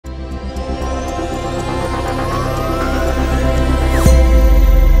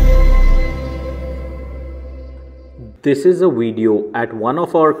This is a video at one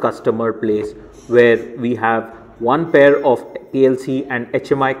of our customer place where we have one pair of PLC and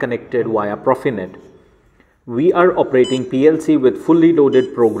HMI connected via PROFINET. We are operating PLC with fully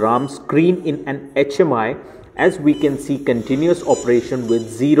loaded program screen in an HMI. As we can see, continuous operation with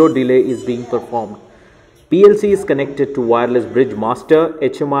zero delay is being performed. PLC is connected to wireless bridge master,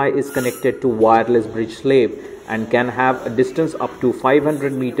 HMI is connected to wireless bridge slave and can have a distance up to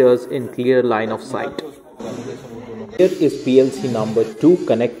 500 meters in clear line of sight. Here is PLC number 2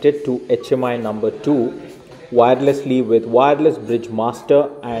 connected to HMI number 2 wirelessly with wireless bridge master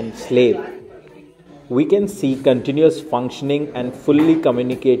and slave. We can see continuous functioning and fully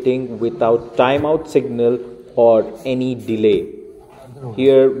communicating without timeout signal or any delay.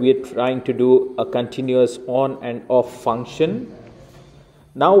 Here we are trying to do a continuous on and off function.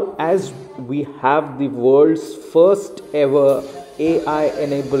 Now, as we have the world's first ever AI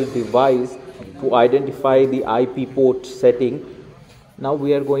enabled device to identify the IP port setting, now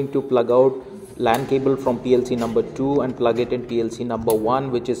we are going to plug out LAN cable from PLC number 2 and plug it in PLC number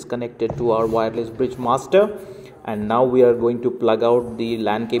 1, which is connected to our wireless bridge master. And now we are going to plug out the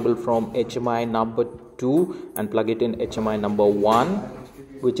LAN cable from HMI number 2 and plug it in HMI number 1,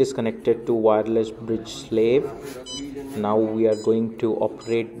 which is connected to wireless bridge slave. Now we are going to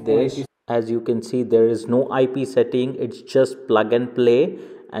operate this. As you can see, there is no IP setting, it's just plug and play,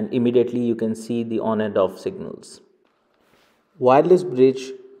 and immediately you can see the on and off signals. Wireless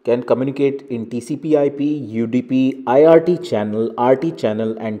bridge can communicate in TCP/IP, UDP, IRT channel, RT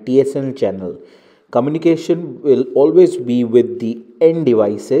channel and TSN channel. Communication will always be with the end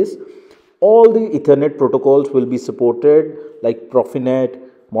devices. All the Ethernet protocols will be supported like PROFINET,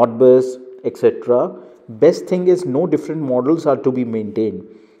 Modbus, etc. Best thing is no different models are to be maintained,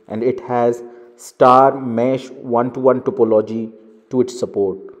 and it has star mesh one-to-one topology to its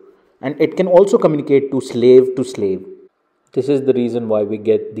support, and it can also communicate to slave to slave. This is the reason why we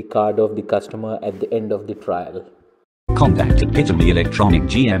get the card of the customer at the end of the trial. Contact Epitome Elektronik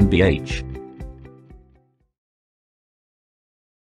GmbH